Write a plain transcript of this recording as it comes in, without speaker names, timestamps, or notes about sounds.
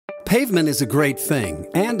Pavement is a great thing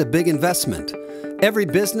and a big investment. Every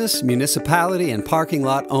business, municipality, and parking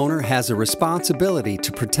lot owner has a responsibility to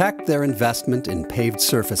protect their investment in paved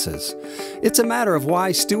surfaces. It's a matter of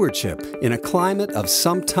wise stewardship in a climate of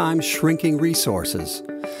sometimes shrinking resources.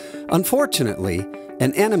 Unfortunately,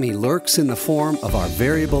 an enemy lurks in the form of our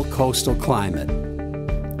variable coastal climate.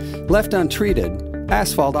 Left untreated,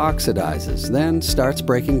 asphalt oxidizes, then starts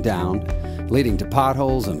breaking down, leading to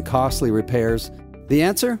potholes and costly repairs. The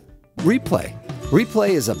answer? Replay. Replay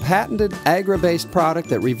is a patented agri-based product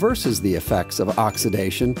that reverses the effects of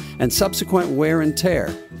oxidation and subsequent wear and tear,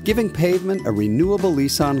 giving pavement a renewable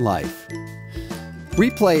lease on life.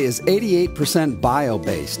 Replay is 88%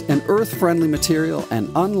 bio-based, an earth-friendly material, and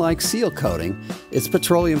unlike seal coating, it's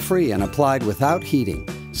petroleum-free and applied without heating,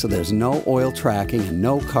 so there's no oil tracking and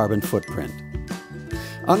no carbon footprint.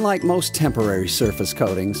 Unlike most temporary surface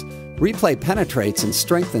coatings, Replay penetrates and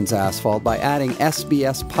strengthens asphalt by adding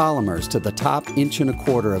SBS polymers to the top 1.25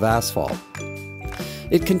 inches of asphalt.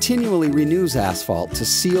 It continually renews asphalt to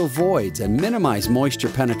seal voids and minimize moisture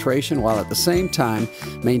penetration while at the same time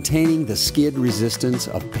maintaining the skid resistance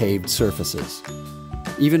of paved surfaces.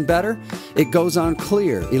 Even better, it goes on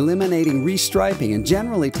clear, eliminating restriping, and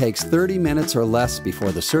generally takes 30 minutes or less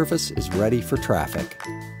before the surface is ready for traffic.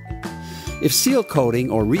 If seal coating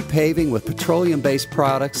or repaving with petroleum-based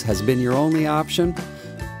products has been your only option,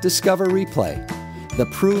 discover Replay, the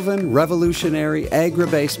proven, revolutionary,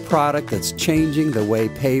 agri-based product that's changing the way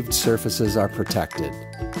paved surfaces are protected.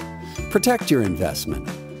 Protect your investment.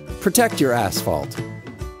 Protect your asphalt.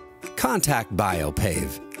 Contact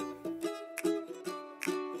BioPave.